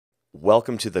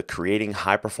Welcome to the Creating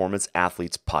High Performance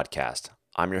Athletes podcast.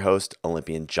 I'm your host,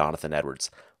 Olympian Jonathan Edwards.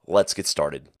 Let's get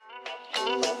started.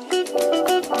 Hey,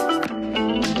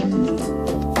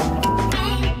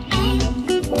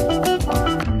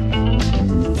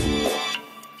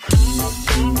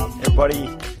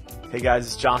 everybody. Hey, guys,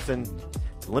 it's Jonathan.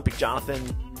 It's Olympic Jonathan.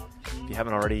 If you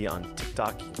haven't already on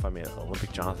TikTok, you can find me at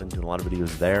Olympic Jonathan, doing a lot of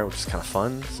videos there, which is kind of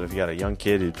fun. So if you got a young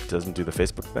kid who doesn't do the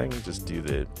Facebook thing, just do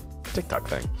the TikTok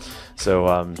thing.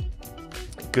 So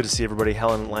good to see everybody.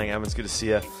 Helen Lang Evans, good to see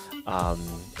you.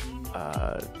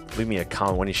 Leave me a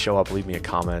comment when you show up. Leave me a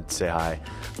comment, say hi.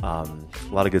 A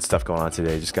lot of good stuff going on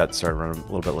today. Just got started running a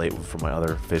little bit late from my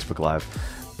other Facebook Live,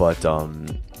 but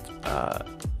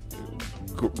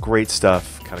great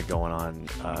stuff kind of going on.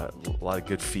 A lot of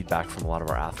good feedback from a lot of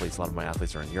our athletes. A lot of my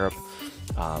athletes are in Europe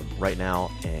right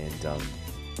now, and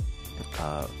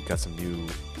got some new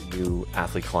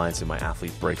athlete clients in my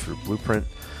Athlete Breakthrough Blueprint,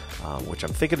 which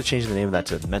I'm thinking of changing the name of that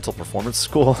to Mental Performance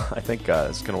School. I think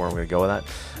is kind of where I'm going to go with that.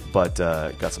 But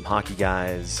got some hockey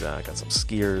guys, got some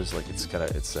skiers. Like it's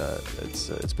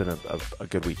been a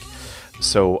good week.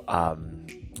 So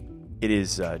it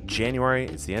is January.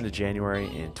 It's the end of January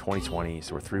in 2020.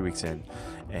 So we're 3 weeks in,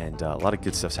 and a lot of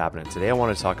good stuff's happening. Today I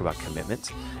want to talk about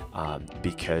commitment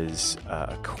because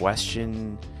a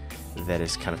question that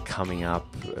is kind of coming up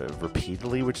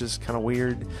repeatedly, which is kind of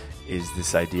weird, is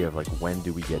this idea of like, when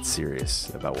do we get serious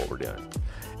about what we're doing?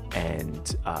 And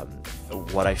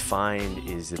what I find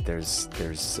is that there's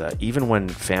even when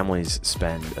families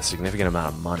spend a significant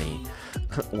amount of money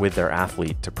with their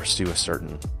athlete to pursue a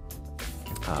certain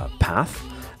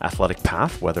athletic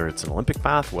path, whether it's an Olympic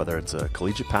path, whether it's a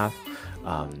collegiate path,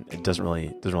 it doesn't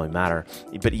really matter.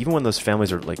 But even when those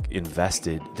families are like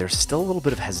invested, there's still a little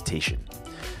bit of hesitation.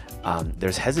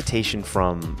 There's hesitation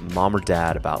from mom or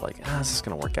dad about like, is this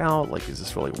going to work out? Like, is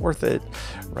this really worth it?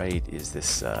 Right? Is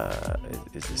this,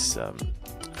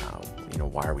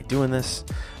 why are we doing this?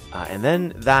 And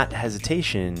then that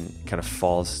hesitation kind of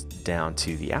falls down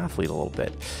to the athlete a little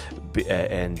bit.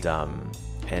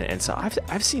 And so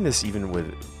I've seen this even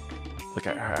with, like,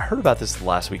 I heard about this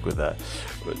last week with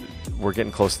we're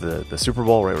getting close to the Super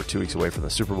Bowl, right? We're 2 weeks away from the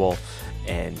Super Bowl.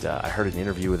 And I heard an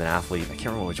interview with an athlete. I can't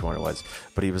remember which one it was,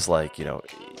 but he was like,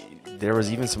 there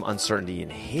was even some uncertainty in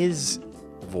his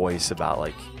voice about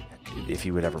like if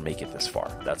he would ever make it this far,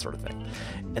 that sort of thing.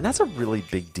 And that's a really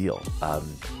big deal,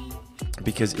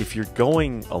 because if you're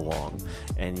going along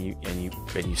and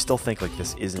you still think like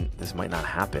this might not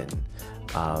happen,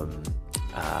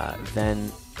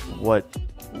 then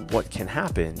what can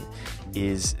happen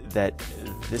is that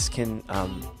this can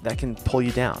pull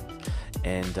you down.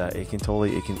 And it can pull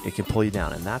you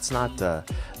down, and that's not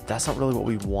really what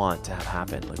we want to have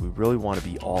happen. Like, we really want to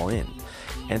be all in.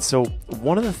 And so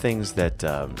one of the things that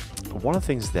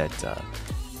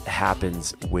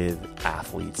happens with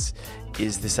athletes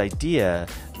is this idea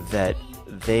that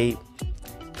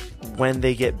when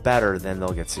they get better, then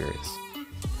they'll get serious.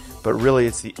 But really,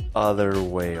 it's the other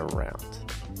way around.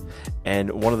 And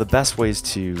one of the best ways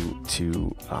to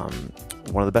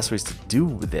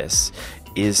do this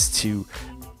is to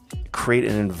create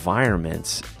an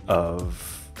environment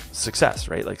of success,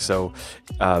 right? Like, so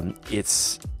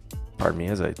it's, pardon me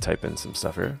as I type in some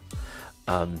stuff here.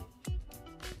 When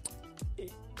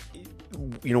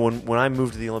I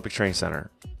moved to the Olympic Training Center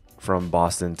from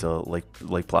Boston to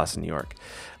Lake Placid, New York,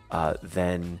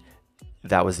 then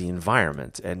that was the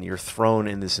environment, and you're thrown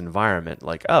in this environment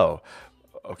like, oh,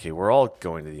 okay, we're all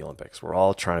going to the Olympics. We're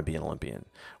all trying to be an Olympian.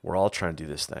 We're all trying to do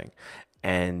this thing.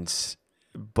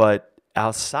 But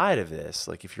outside of this,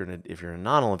 like if you're in a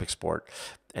non-Olympic sport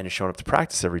and you're showing up to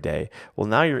practice every day, well,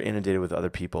 now you're inundated with other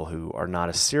people who are not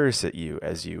as serious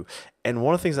as you. And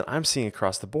one of the things that I'm seeing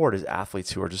across the board is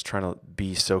athletes who are just trying to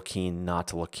be so keen not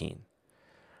to look keen,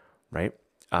 right?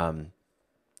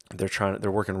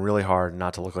 They're working really hard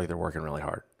not to look like they're working really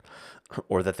hard,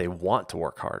 or that they want to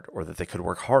work hard, or that they could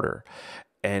work harder.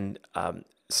 And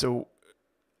so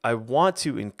I want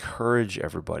to encourage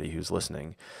everybody who's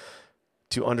listening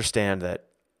to understand that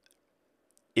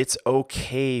it's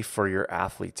okay for your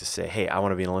athlete to say, hey, I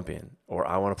want to be an Olympian, or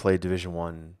I want to play Division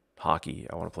I hockey.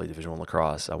 I want to play Division I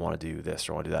lacrosse. I want to do this,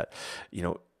 or I want to do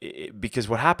that. Because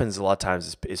what happens a lot of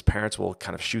times is parents will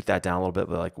kind of shoot that down a little bit.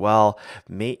 But like, well,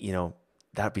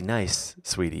 that'd be nice,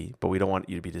 sweetie, but we don't want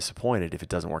you to be disappointed if it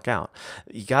doesn't work out.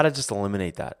 You got to just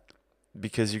eliminate that,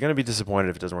 because you're going to be disappointed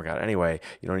if it doesn't work out anyway.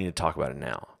 You don't need to talk about it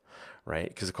now. Right?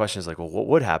 Because the question is like, well, what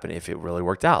would happen if it really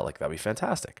worked out? Like, that'd be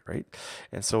fantastic, right?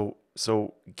 And so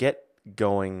get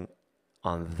going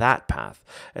on that path.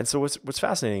 And so what's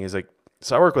fascinating is like,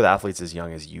 so I work with athletes as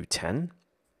young as U10.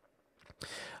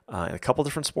 in a couple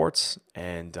different sports,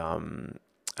 and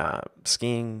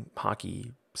skiing,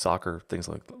 hockey, soccer, things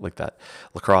like that,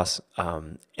 lacrosse.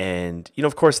 And,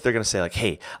 of course they're going to say like,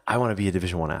 hey, I want to be a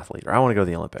Division I athlete, or I want to go to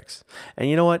the Olympics. And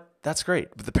you know what? That's great.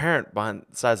 But the parent behind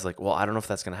the side is like, well, I don't know if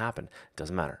that's going to happen. It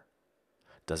doesn't matter.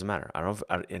 Doesn't matter. I don't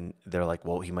know and they're like,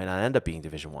 well, he might not end up being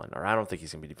Division I, or I don't think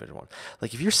he's going to be Division I.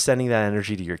 Like, if you're sending that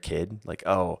energy to your kid, like,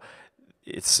 oh,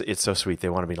 it's so sweet, they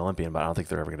want to be an Olympian, but I don't think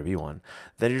they're ever going to be one.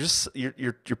 Then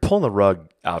you're pulling the rug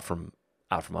out from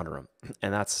under them,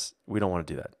 and we don't want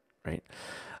to do that, right?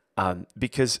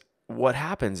 Because what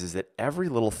happens is that every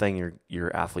little thing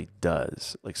your athlete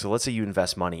does, like, so let's say you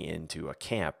invest money into a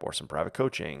camp or some private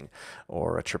coaching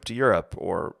or a trip to Europe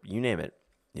or you name it,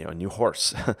 a new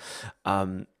horse.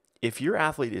 If your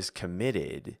athlete is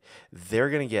committed, they're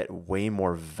going to get way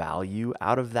more value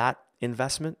out of that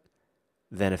investment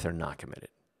than if they're not committed,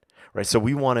 right? So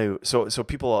we want to. So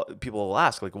people will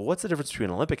ask, like, well, what's the difference between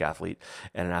an Olympic athlete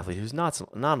and an athlete who's not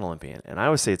an Olympian? And I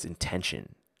always say it's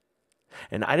intention.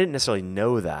 And I didn't necessarily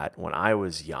know that when I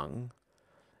was young.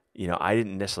 I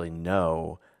didn't necessarily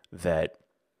know that.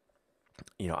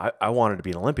 I wanted to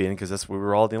be an Olympian because we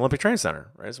were all at the Olympic Training Center,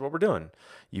 right? That's what we're doing.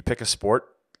 You pick a sport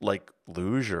like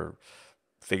luge or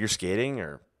figure skating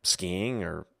or skiing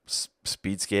or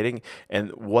speed skating, and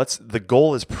the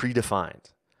goal is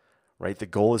predefined, right? The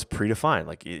goal is predefined.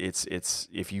 Like, it's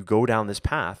if you go down this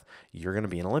path, you're going to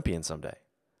be an Olympian someday,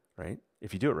 right?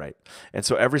 If you do it right. And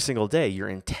so every single day, your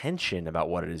intention about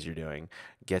what it is you're doing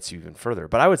gets you even further.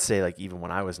 But I would say, like, even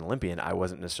when I was an Olympian, I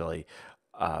wasn't necessarily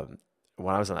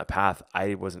when I was on that path,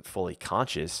 I wasn't fully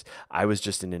conscious. I was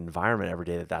just in an environment every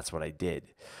day that's what I did.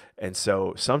 And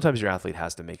so sometimes your athlete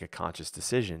has to make a conscious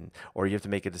decision, or you have to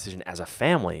make a decision as a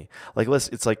family. Like,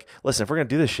 listen, if we're going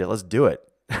to do this shit, let's do it.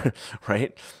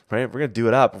 Right? If we're going to do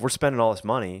it up, if we're spending all this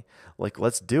money, like,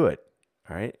 let's do it.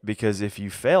 All right? Because if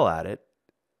you fail at it,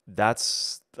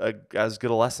 that's as good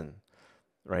a lesson,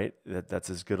 right? That's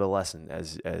as good a lesson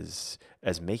as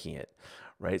making it,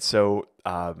 right? So,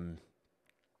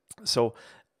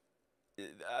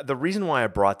 the reason why I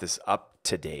brought this up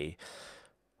today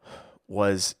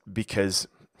was because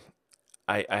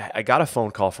I got a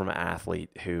phone call from an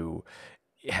athlete who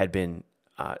had been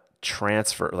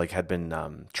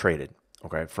traded,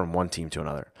 okay, from one team to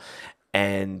another.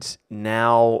 And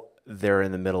now they're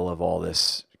in the middle of all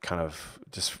this kind of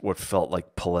just what felt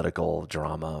like political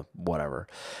drama, whatever.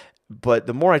 But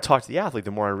the more I talked to the athlete,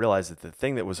 the more I realized that the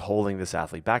thing that was holding this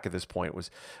athlete back at this point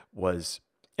was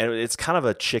and it's kind of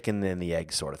a chicken and the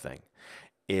egg sort of thing.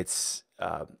 It's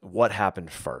what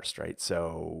happened first, right?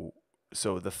 So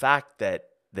the fact that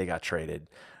they got traded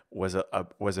was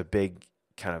a big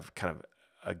kind of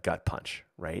a gut punch,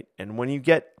 right? And when you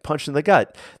get punched in the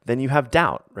gut, then you have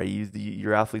doubt, right?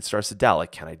 Your athlete starts to doubt,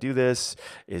 like, can I do this?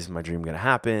 Is my dream going to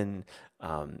happen?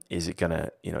 Is it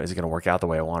gonna work out the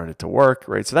way I wanted it to work,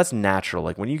 right? So that's natural.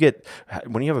 Like, when you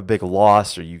have a big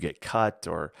loss, or you get cut,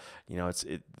 or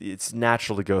it's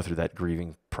natural to go through that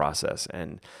grieving process,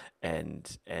 and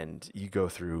you go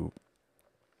through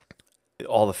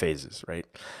all the phases, right?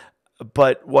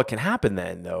 But what can happen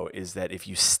then, though, is that if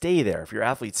you stay there, if your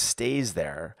athlete stays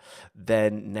there,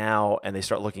 then now, and they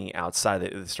start looking outside,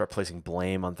 they start placing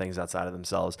blame on things outside of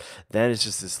themselves, then it's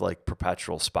just this like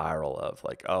perpetual spiral of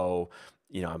like, oh,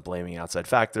 I'm blaming outside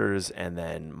factors, and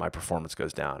then my performance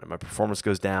goes down, and my performance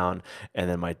goes down, and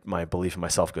then my belief in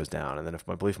myself goes down. And then if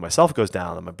my belief in myself goes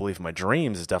down, then my belief in my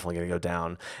dreams is definitely going to go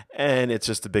down. And it's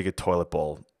just a big toilet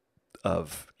bowl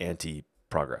of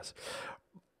anti-progress.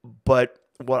 But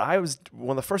one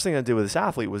of the first things I did with this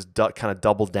athlete was kind of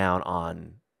double down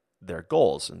on their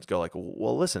goals and go like,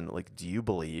 well, listen, like, do you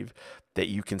believe that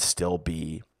you can still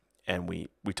be, and we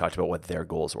talked about what their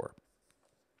goals were.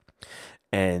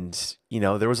 And,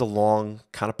 there was a long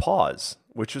kind of pause,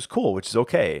 which was cool, which is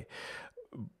okay.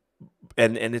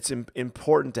 And it's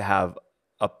important to have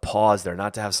a pause there,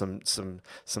 not to have some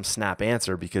snap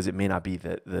answer, because it may not be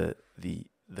the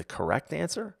correct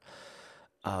answer.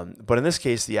 But in this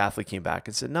case, the athlete came back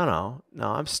and said, no,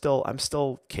 I'm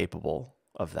still capable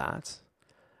of that.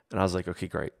 And I was like, okay,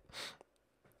 great.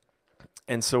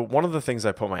 And so one of the things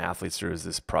I put my athletes through is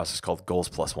this process called Goals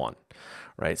Plus One,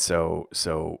 right? So,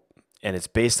 and it's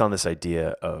based on this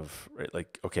idea of, right,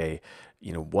 like, okay,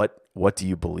 what do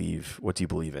you believe? What do you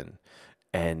believe in?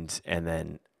 And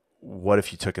then what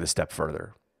if you took it a step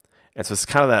further? And so it's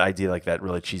kind of that idea, like that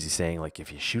really cheesy saying, like,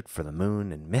 if you shoot for the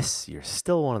moon and miss, you're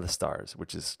still one of the stars,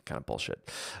 which is kind of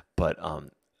bullshit. But I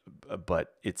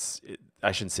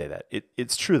shouldn't say that.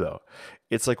 It's true though.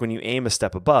 It's like when you aim a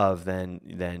step above,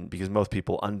 then because most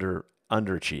people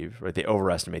underachieve, right? They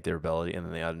overestimate their ability and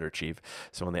then they underachieve.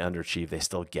 So when they underachieve, they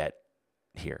still get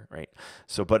here, right?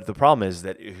 So, but the problem is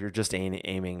that if you're just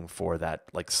aiming for that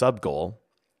like sub goal,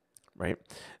 right,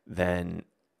 then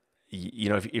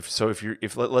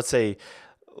let's say,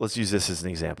 let's use this as an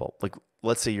example. Like,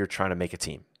 let's say you're trying to make a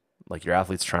team, like your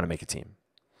athlete's trying to make a team,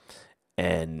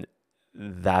 and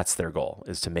that's their goal,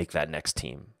 is to make that next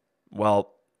team.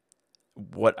 Well,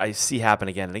 what I see happen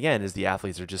again and again is the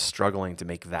athletes are just struggling to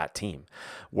make that team.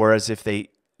 Whereas if they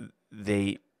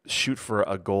shoot for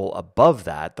a goal above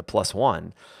that, the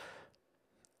 +1,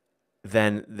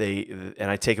 then and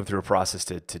I take them through a process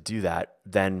to do that,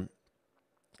 then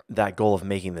that goal of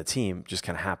making the team just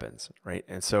kind of happens, right?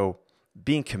 And so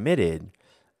being committed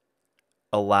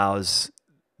allows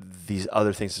these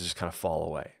other things to just kind of fall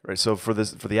away, right? So for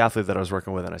the athlete that I was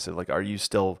working with, and I said, like, are you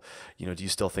still, do you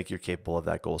still think you're capable of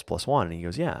that goals +1? And he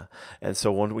goes, yeah. And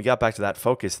so when we got back to that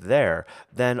focus there,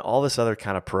 then all this other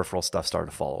kind of peripheral stuff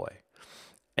started to fall away.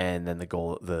 And then the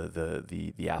goal,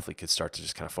 the athlete could start to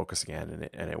just kind of focus again,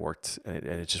 and it worked, and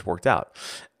it just worked out.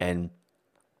 And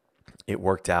it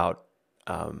worked out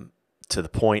to the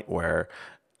point where,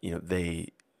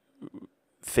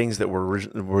 things that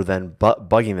were then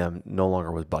bugging them no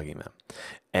longer was bugging them,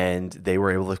 and they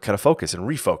were able to kind of focus and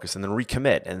refocus and then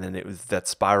recommit, and then it was that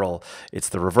spiral. It's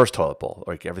the reverse toilet bowl,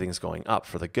 like everything's going up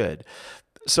for the good.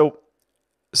 So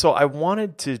I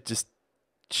wanted to just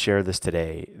share this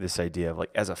today, this idea of, like,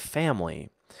 as a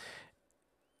family,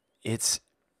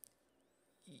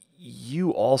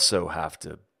 you also have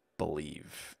to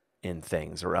believe in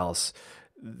things, or else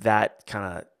that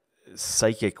kind of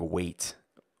psychic weight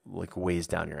weighs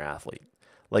down your athlete.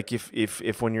 Like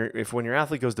if when your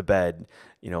athlete goes to bed,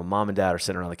 mom and dad are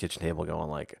sitting around the kitchen table going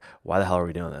like, why the hell are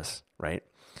we doing this? Right?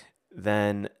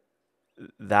 Then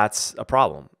that's a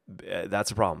problem.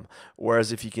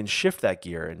 Whereas if you can shift that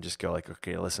gear and just go like,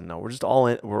 okay, listen, no, we're just all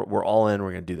in. We're all in.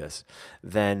 We're going to do this.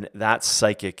 Then that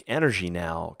psychic energy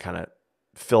now kind of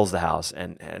fills the house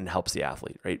and helps the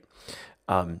athlete. Right.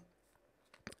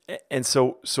 It's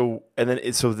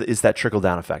that trickle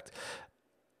down effect.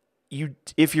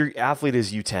 If your athlete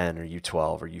is U10 or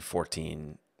U12 or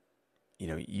U14,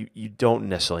 you don't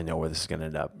necessarily know where this is going to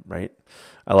end up, right?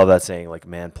 I love that saying, like,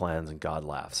 man plans and God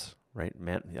laughs, right?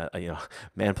 Man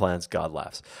plans, God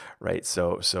laughs, right?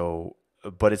 So,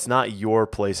 but it's not your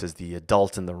place as the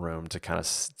adult in the room to kind of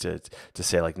to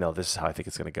say like, no, this is how I think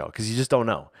it's going to go, because you just don't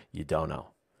know. You don't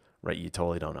know, right? You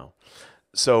totally don't know.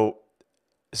 So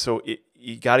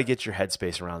you got to get your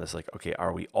headspace around this. Like, okay,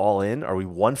 are we all in? Are we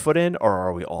 1 foot in, or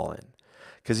are we all in?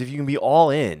 Because if you can be all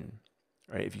in,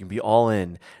 right? If you can be all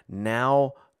in,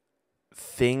 now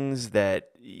things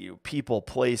that people,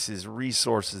 places,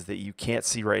 resources that you can't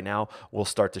see right now will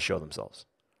start to show themselves,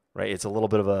 right? It's a little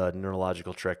bit of a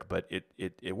neurological trick, but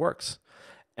it works.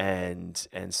 And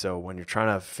so when you're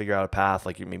trying to figure out a path,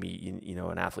 like maybe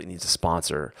an athlete needs a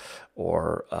sponsor,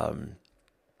 or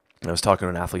I was talking to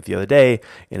an athlete the other day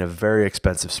in a very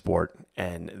expensive sport,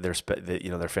 and their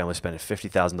family spending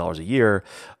 $50,000 a year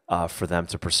for them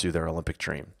to pursue their Olympic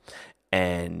dream,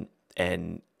 and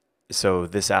so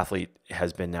this athlete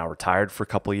has been now retired for a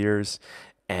couple of years,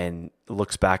 and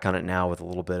looks back on it now with a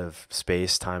little bit of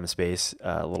time and space,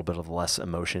 a little bit of less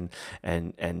emotion,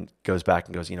 and goes back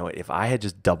and goes, if I had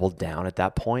just doubled down at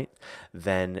that point,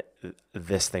 then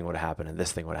this thing would have happened, and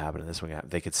this thing would have happened, and this would have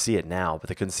happened. They could see it now, but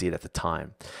they couldn't see it at the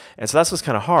time. And so that's what's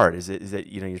kind of hard, is that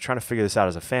you're trying to figure this out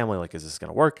as a family, like, is this going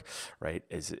to work, right?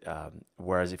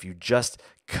 Whereas if you just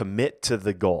commit to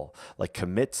the goal, like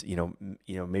commit,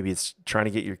 maybe it's trying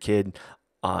to get your kid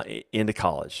into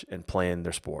college and playing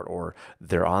their sport, or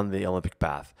they're on the Olympic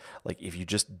path. Like, if you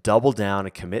just double down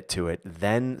and commit to it,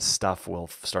 then stuff will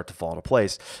start to fall into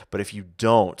place. But if you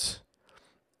don't,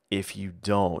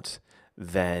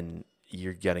 then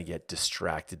you're going to get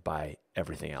distracted by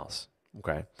everything else.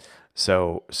 Okay.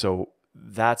 So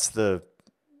that's the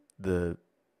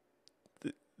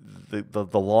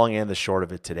long and the short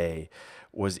of it today,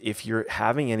 was if you're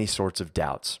having any sorts of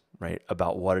doubts, right,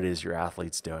 about what it is your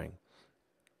athlete's doing,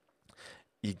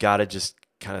 you just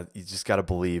got to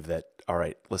believe that, all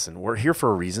right, listen, we're here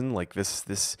for a reason. Like,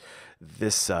 this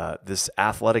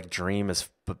athletic dream has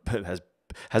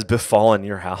befallen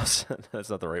your house. That's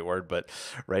not the right word, but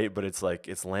right. But it's like,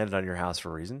 it's landed on your house for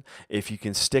a reason. If you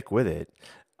can stick with it,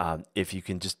 if you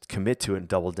can just commit to it and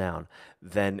double down,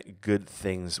 then good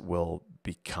things will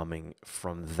be coming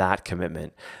from that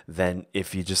commitment. Then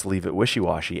if you just leave it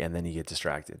wishy-washy and then you get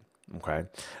distracted. Okay.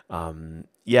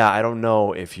 I don't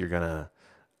know if you're going to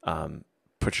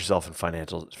put yourself in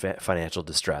financial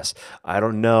distress. I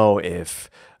don't know if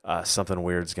something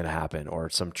weird is going to happen,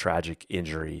 or some tragic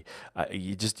injury.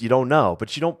 You don't know,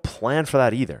 but you don't plan for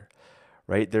that either,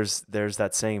 right? There's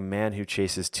that saying, man who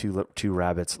chases two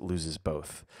rabbits loses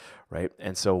both, right?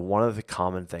 And so one of the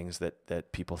common things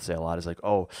that people say a lot is like,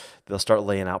 oh, they'll start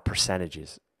laying out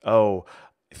percentages. Oh,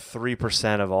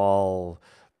 3% of all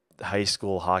high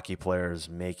school hockey players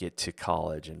make it to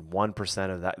college, and 1%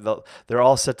 of that, they're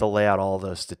all set to lay out all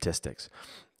those statistics.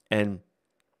 And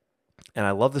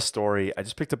I love the story. I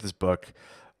just picked up this book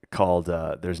called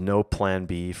 "There's No Plan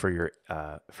B for Your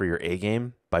A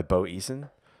Game" by Bo Eason.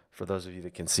 For those of you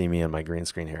that can see me on my green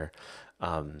screen here,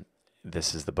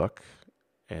 this is the book.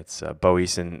 It's Bo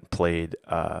Eason played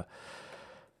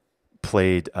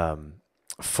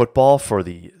football for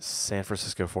the San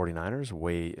Francisco 49ers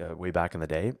way back in the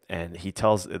day, and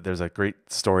there's a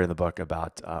great story in the book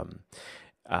about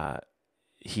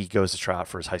he goes to try out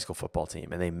for his high school football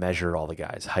team, and they measure all the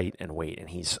guys' height and weight,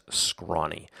 and he's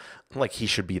scrawny, like he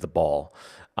should be the ball.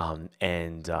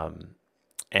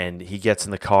 And he gets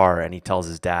in the car and he tells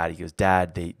his dad, he goes,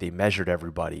 Dad, they measured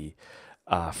everybody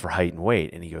for height and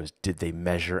weight. And he goes, did they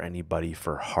measure anybody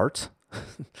for heart?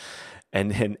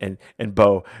 and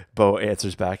Bo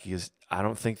answers back, he goes, I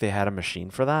don't think they had a machine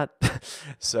for that.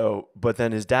 But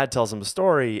then his dad tells him a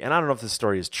story, and I don't know if this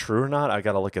story is true or not. I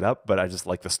got to look it up, but I just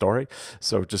like the story.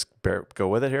 So just go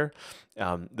with it here.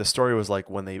 The story was like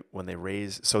when they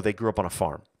raised, so they grew up on a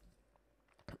farm.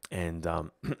 And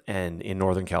in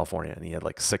Northern California, and he had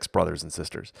like 6 brothers and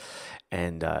sisters,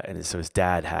 and so his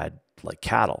dad had like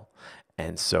cattle,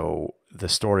 and so the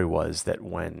story was that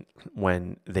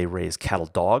when they raise cattle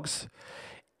dogs,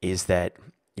 is that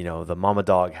the mama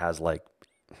dog has like,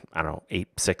 I don't know,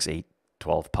 6, 8,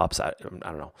 12 pups, I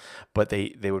don't know, but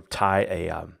they would tie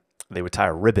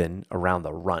a ribbon around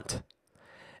the runt,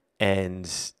 and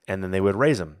then they would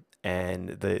raise them. And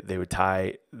they would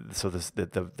tie, so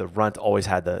the runt always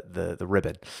had the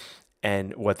ribbon.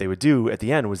 And what they would do at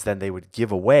the end was then they would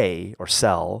give away or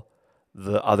sell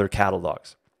the other cattle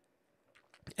dogs.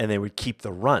 And they would keep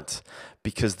the runt,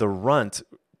 because the runt,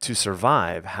 to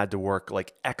survive, had to work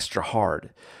like extra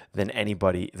hard than any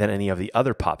of the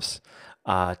other pups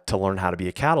to learn how to be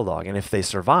a cattle dog. And if they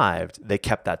survived, they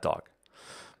kept that dog.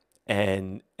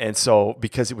 And so,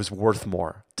 because it was worth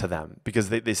more to them, because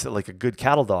they said like a good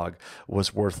cattle dog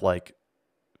was worth like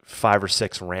 5 or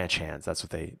 6 ranch hands. That's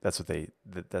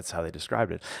how they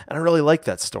described it. And I really like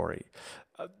that story,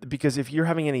 because if you're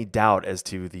having any doubt as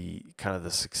to the kind of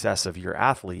the success of your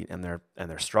athlete, and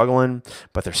they're struggling,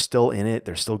 but they're still in it,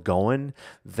 they're still going,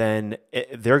 then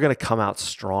they're going to come out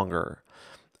stronger.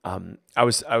 I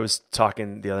was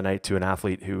talking the other night to an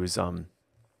athlete who is a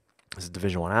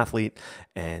Division I athlete,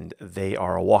 and they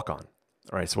are a walk-on.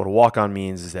 All right. So what a walk-on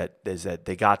means is that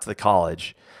they got to the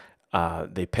college,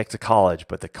 they picked a college,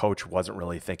 but the coach wasn't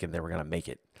really thinking they were going to make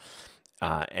it.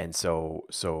 And so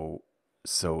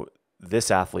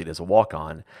this athlete is a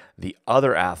walk-on. The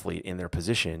other athlete in their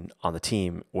position on the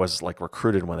team was like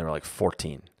recruited when they were like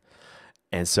 14.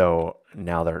 And so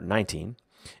now they're 19.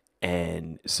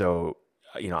 And so,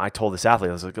 I told this athlete,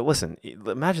 I was like, listen,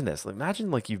 imagine this.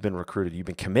 Imagine like you've been recruited, you've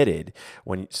been committed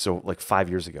like 5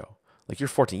 years ago. Like you're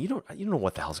 14, you don't know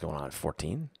what the hell's going on at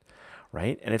 14,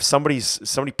 right? And if somebody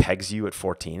pegs you at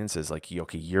 14 and says like,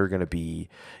 okay, you're gonna be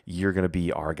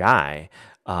our guy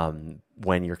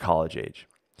when you're college age.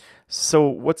 So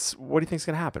what do you think is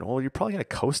gonna happen? Well, you're probably gonna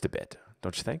coast a bit,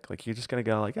 don't you think? Like you're just gonna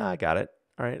go like, I got it.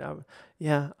 All right,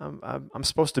 I'm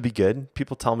supposed to be good.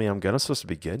 People tell me I'm good. I'm supposed to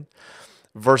be good.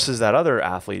 Versus that other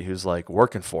athlete who's like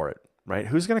working for it, right?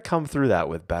 Who's going to come through that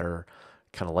with better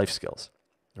kind of life skills,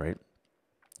 right?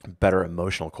 Better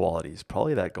emotional qualities.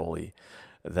 Probably that goalie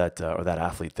or that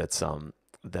athlete that's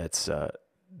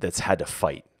had to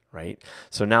fight, right?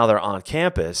 So now they're on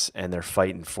campus and they're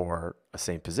fighting for a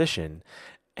same position,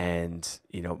 and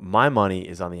my money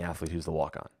is on the athlete who's the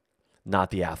walk-on,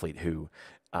 not the athlete who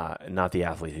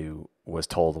was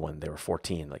told when they were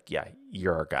 14, like, yeah,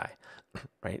 you're our guy.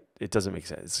 Right? It doesn't make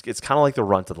sense. It's kind of like the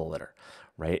runt of the litter,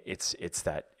 right? It's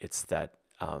that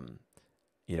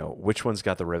which one's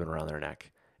got the ribbon around their neck?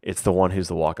 It's the one who's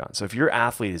the walk-on. So if your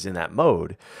athlete is in that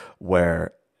mode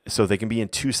so they can be in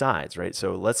 2 sides, right?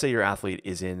 So let's say your athlete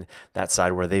is in that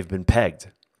side where they've been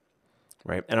pegged,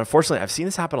 right? And unfortunately, I've seen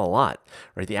this happen a lot,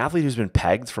 right? The athlete who's been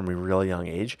pegged from a really young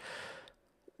age,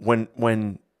 when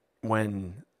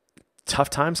tough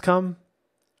times come,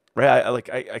 right?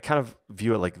 I kind of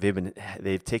view it like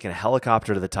they've taken a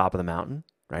helicopter to the top of the mountain,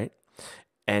 right?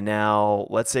 And now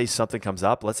let's say something comes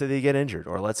up. Let's say they get injured,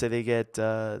 or let's say they get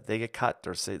cut,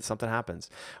 or say something happens.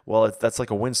 Well, that's like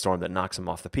a windstorm that knocks them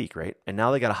off the peak, right? And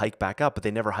now they got to hike back up, but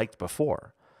they never hiked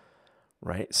before,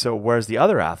 right? So whereas the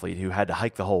other athlete who had to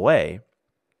hike the whole way,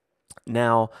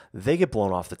 now they get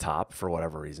blown off the top for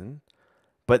whatever reason,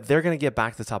 but they're going to get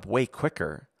back to the top way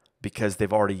quicker because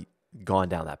they've already gone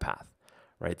down that path,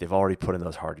 right? They've already put in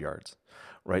those hard yards,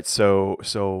 right? So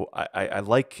I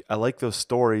like those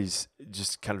stories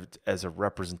just kind of as a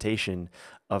representation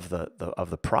of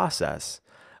the process,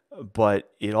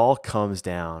 but it all comes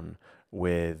down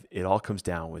with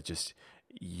just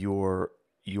your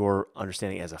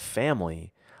understanding as a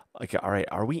family. Like, all right,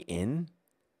 are we in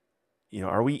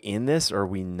this, or are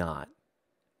we not?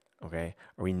 Okay.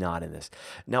 Are we not in this?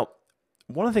 Now,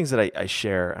 one of the things that I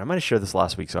share, and I might have shared this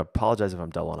last week, so I apologize if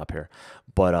I'm doubling up here,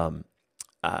 but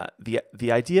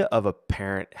the idea of a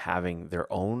parent having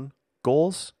their own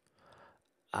goals.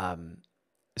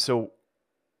 So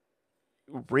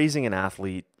raising an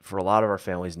athlete for a lot of our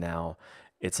families now,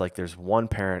 it's like there's one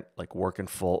parent like working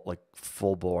full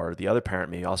bore. The other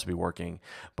parent may also be working,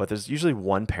 but there's usually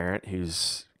one parent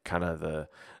who's kind of the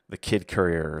kid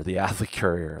courier or the athlete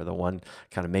courier, or the one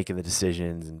kind of making the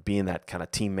decisions and being that kind of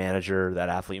team manager, that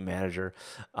athlete manager.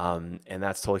 And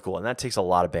that's totally cool. And that takes a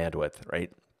lot of bandwidth,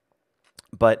 right?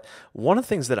 But one of the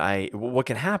things what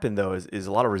can happen though is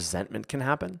a lot of resentment can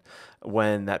happen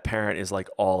when that parent is like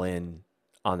all in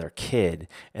on their kid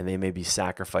and they may be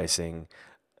sacrificing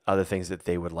other things that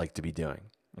they would like to be doing.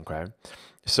 Okay.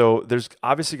 So there's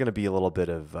obviously going to be a little bit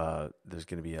of,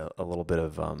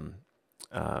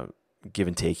 give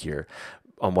and take here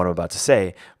on what I'm about to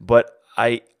say, but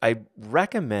I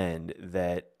recommend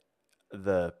that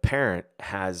the parent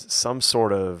has some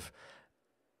sort of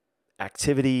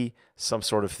activity, some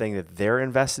sort of thing that they're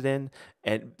invested in,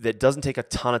 and that doesn't take a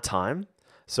ton of time.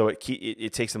 So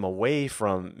it takes them away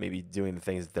from maybe doing the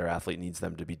things that their athlete needs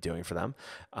them to be doing for them,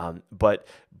 but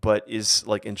is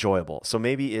like enjoyable. So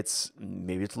maybe it's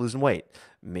losing weight.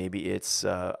 Maybe it's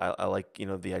I like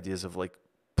the ideas of like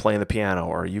playing the piano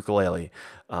or a ukulele,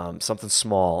 something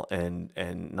small and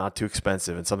not too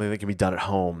expensive, and something that can be done at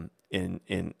home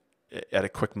at a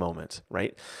quick moment,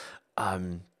 right?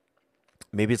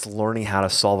 Maybe it's learning how to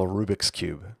solve a Rubik's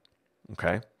Cube.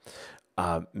 Okay.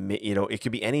 It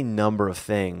could be any number of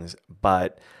things,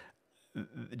 but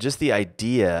just the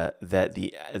idea that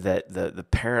the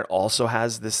parent also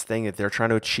has this thing that they're trying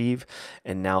to achieve,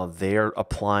 and now they're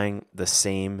applying the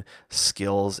same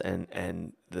skills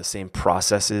and the same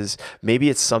processes. Maybe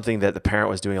it's something that the parent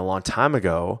was doing a long time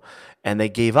ago and they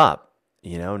gave up,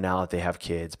 now that they have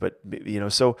kids. But,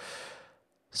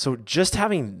 so just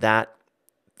having that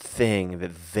thing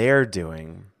that they're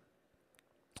doing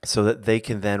so that they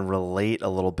can then relate a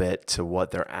little bit to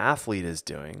what their athlete is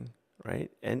doing,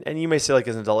 right? And you may say, like,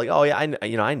 as an adult, like, oh yeah, I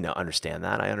understand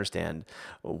that. I understand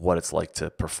what it's like to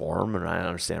perform, and I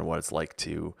understand what it's like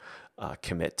to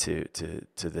commit to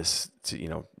this.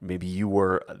 Maybe you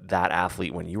were that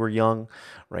athlete when you were young,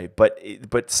 right? But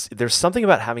there's something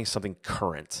about having something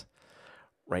current,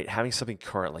 right? Having something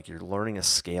current, like you're learning a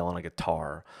scale on a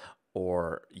guitar,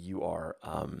 or you are,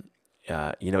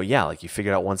 like you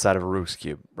figured out one side of a Rubik's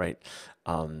Cube, right?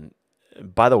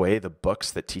 By the way, the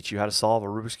books that teach you how to solve a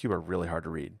Rubik's Cube are really hard to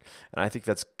read. And I think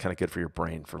that's kind of good for your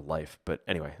brain for life. But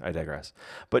anyway, I digress.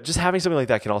 But just having something like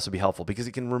that can also be helpful because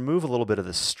it can remove a little bit of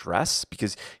the stress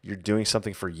because you're doing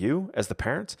something for you as the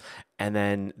parent. And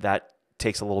then that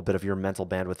takes a little bit of your mental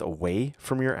bandwidth away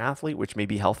from your athlete, which may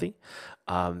be healthy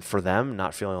for them,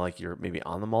 not feeling like you're maybe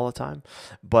on them all the time,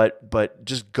 but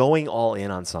just going all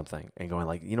in on something and going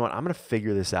like, you know what, I'm going to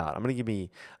figure this out. I'm going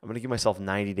to give myself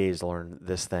 90 days to learn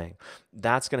this thing.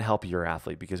 That's going to help your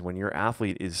athlete, because when your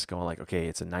athlete is going like, okay,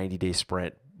 it's a 90-day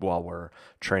sprint while we're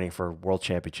training for world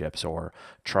championships or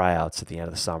tryouts at the end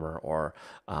of the summer, or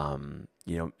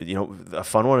a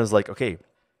fun one is like, okay,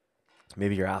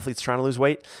 maybe your athlete's trying to lose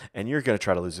weight and you're going to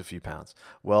try to lose a few pounds.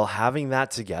 Well, having that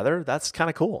together, that's kind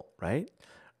of cool, right?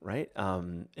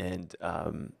 And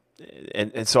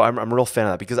so I'm a real fan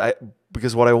of that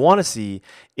because what I want to see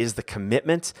is the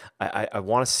commitment. I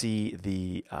want to see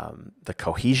the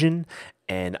cohesion,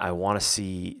 and I want to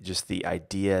see just the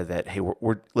idea that, hey,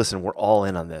 we're all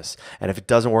in on this. And if it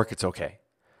doesn't work, it's okay,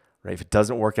 right? If it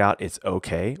doesn't work out, it's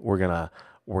okay. We're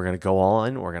gonna go all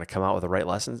in. We're gonna come out with the right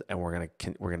lessons, and we're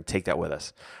gonna take that with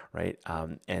us, right?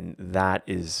 And that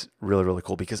is really, really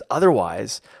cool, because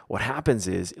otherwise, what happens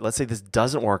is, let's say this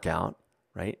doesn't work out,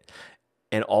 right?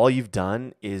 And all you've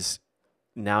done is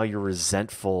now you're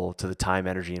resentful to the time,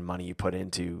 energy, and money you put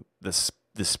into this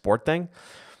sport thing,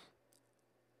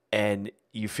 and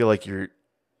you feel like you're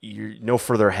no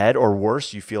further ahead, or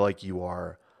worse, you feel like you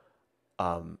are.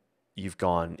 You've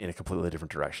gone in a completely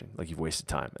different direction, like you've wasted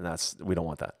time, and we don't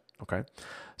want that. Okay.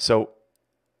 So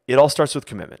it all starts with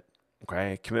commitment.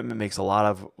 Okay. Commitment makes a lot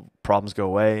of problems go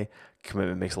away.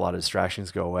 Commitment makes a lot of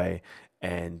distractions go away.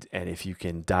 And if you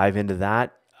can dive into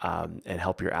that, and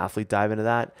help your athlete dive into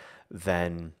that,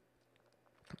 then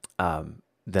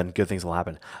good things will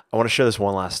happen. I want to share this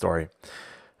one last story.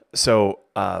 So,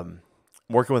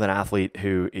 working with an athlete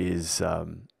who is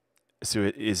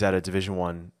at a Division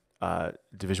One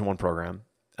program,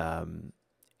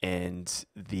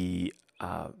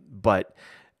 but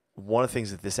one of the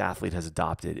things that this athlete has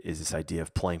adopted is this idea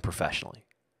of playing professionally.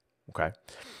 Okay.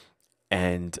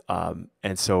 And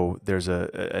so there's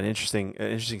an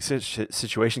interesting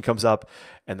situation comes up,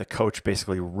 and the coach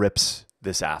basically rips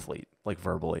this athlete, like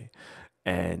verbally,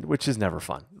 and which is never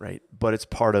fun, right? But it's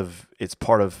part of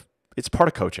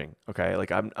coaching. Okay.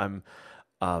 Like I'm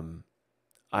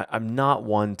not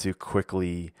one to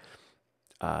quickly,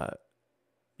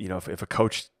 if a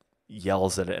coach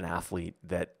yells at an athlete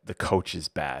that the coach is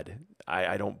bad,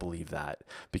 I don't believe that,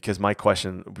 because my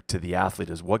question to the athlete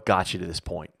is, what got you to this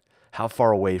point? How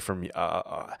far away have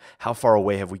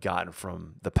we gotten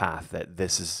from the path that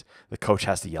the coach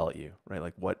has to yell at you, right?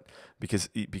 Like what? Because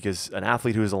an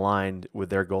athlete who is aligned with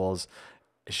their goals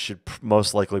should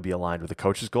most likely be aligned with the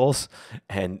coach's goals,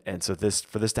 and so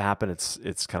for this to happen,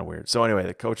 it's kind of weird. So anyway,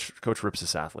 the coach rips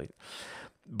this athlete,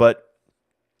 but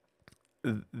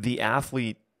the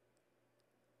athlete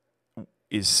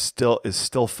is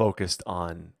still focused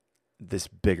on this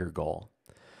bigger goal,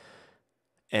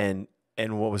 and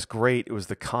what was great, it was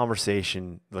the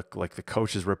conversation. Like the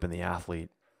coach is ripping the athlete,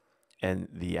 and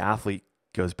the athlete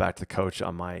goes back to the coach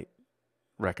on my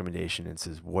recommendation and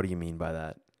says, "What do you mean by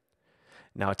that?"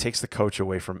 Now it takes the coach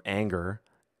away from anger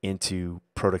into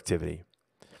productivity.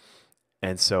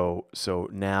 And so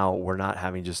now we're not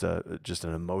having just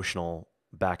an emotional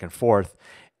back and forth.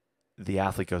 The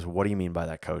athlete goes, "What do you mean by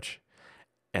that, coach?"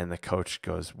 And the coach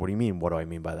goes, "What do you mean? What do I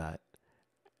mean by that?"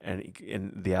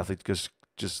 And the athlete goes,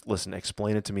 "Just listen,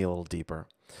 explain it to me a little deeper."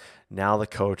 Now the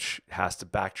coach has to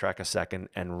backtrack a second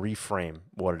and reframe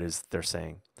what it is they're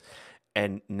saying.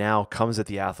 And now comes at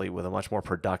the athlete with a much more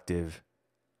productive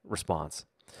response.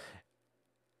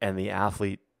 And the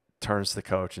athlete turns to the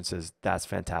coach and says, "That's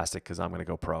fantastic, because I'm going to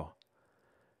go pro."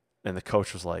 And the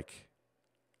coach was like,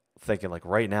 thinking like,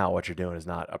 right now what you're doing is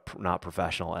not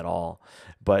professional at all.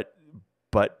 But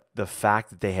the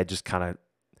fact that they had just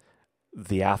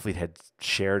the athlete had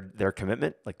shared their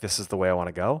commitment, like, this is the way I want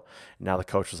to go. Now the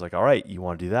coach was like, "All right, you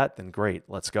want to do that? Then great,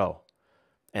 let's go."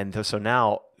 And so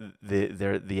now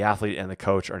the athlete and the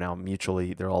coach are now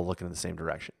they're all looking in the same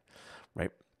direction,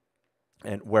 right?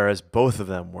 And whereas both of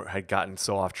them had gotten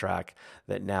so off track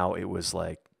that now it was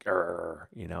like,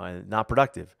 and not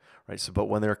productive, right? So, but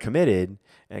when they're committed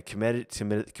to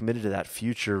that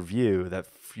future view, that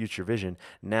future vision,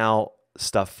 now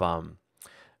stuff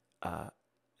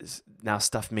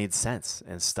made sense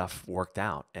and stuff worked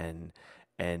out. And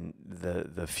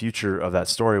the future of that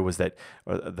story was that,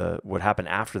 what happened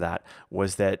after that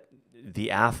was that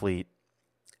the athlete,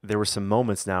 there were some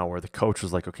moments now where the coach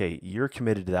was like, "Okay, you're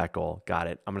committed to that goal. Got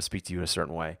it. I'm going to speak to you in a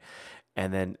certain way."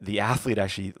 And then the athlete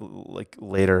actually, like,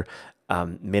 later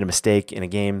made a mistake in a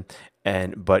game,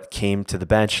 but came to the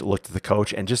bench, looked at the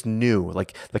coach, and just knew,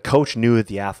 like, the coach knew that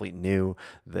the athlete knew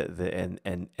and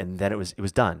then it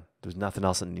was done. There was nothing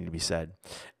else that needed to be said.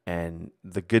 And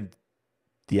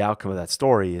the outcome of that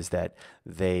story is that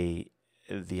the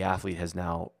athlete has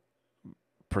now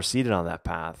proceeded on that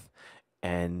path,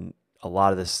 and a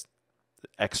lot of this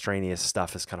extraneous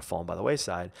stuff has kind of fallen by the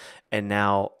wayside. And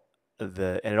now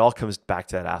it all comes back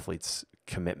to that athlete's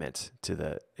commitment to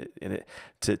their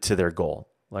goal.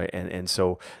 Right. And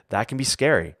so that can be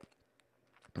scary,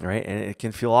 right? And it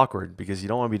can feel awkward because you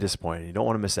don't want to be disappointed. You don't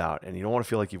want to miss out, and you don't want to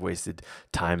feel like you've wasted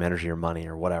time, energy, or money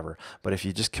or whatever. But if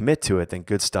you just commit to it, then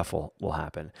good stuff will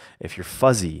happen. If you're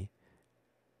fuzzy,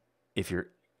 if you're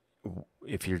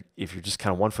just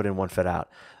kind of 1 foot in, 1 foot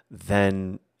out,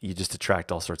 then you just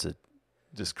attract all sorts of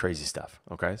just crazy stuff.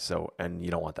 Okay. So, and you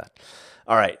don't want that.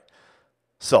 All right.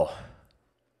 So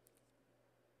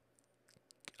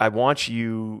I want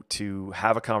you to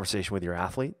have a conversation with your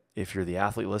athlete. If you're the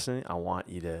athlete listening, I want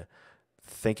you to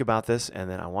think about this, and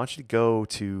then I want you to go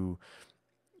to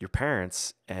your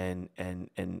parents and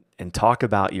talk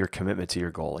about your commitment to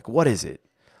your goal. Like, what is it?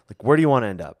 Like, where do you want to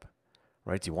end up?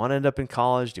 Right? Do you want to end up in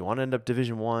college? Do you want to end up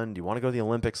Division I? Do you want to go to the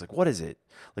Olympics? Like, what is it?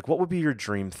 Like, what would be your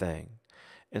dream thing?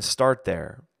 And start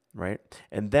there, right?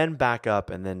 And then back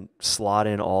up and then slot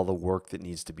in all the work that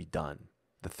needs to be done,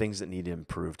 the things that need to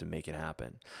improve to make it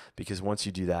happen. Because once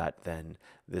you do that, then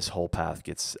this whole path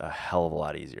gets a hell of a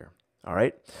lot easier. All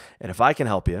right? And if I can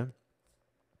help you,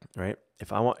 right?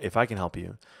 If I can help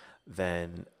you,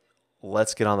 then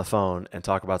let's get on the phone and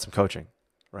talk about some coaching.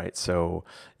 Right. So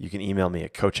you can email me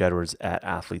at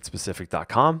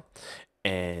coachedwards@athletespecific.com.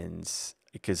 And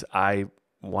because I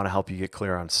want to help you get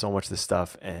clear on so much of this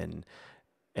stuff and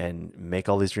make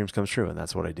all these dreams come true. And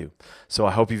that's what I do. So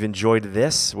I hope you've enjoyed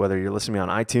this, whether you're listening to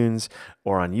me on iTunes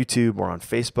or on YouTube or on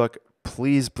Facebook.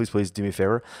 Please, please, please do me a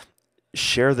favor.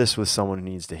 Share this with someone who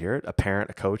needs to hear it, a parent,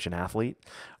 a coach, an athlete,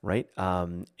 right?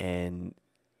 And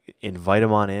invite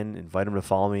them on in, invite them to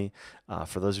follow me.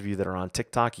 For those of you that are on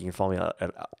TikTok, you can follow me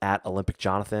at Olympic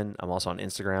Jonathan. I'm also on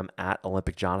Instagram at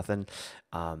Olympic Jonathan.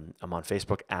 I'm on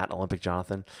Facebook at Olympic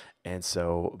Jonathan. And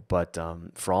so, but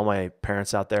for all my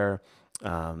parents out there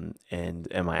and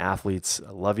my athletes,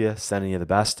 I love you, sending you the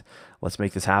best. Let's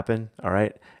make this happen. All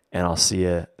right. And I'll see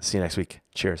you next week.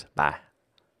 Cheers. Bye.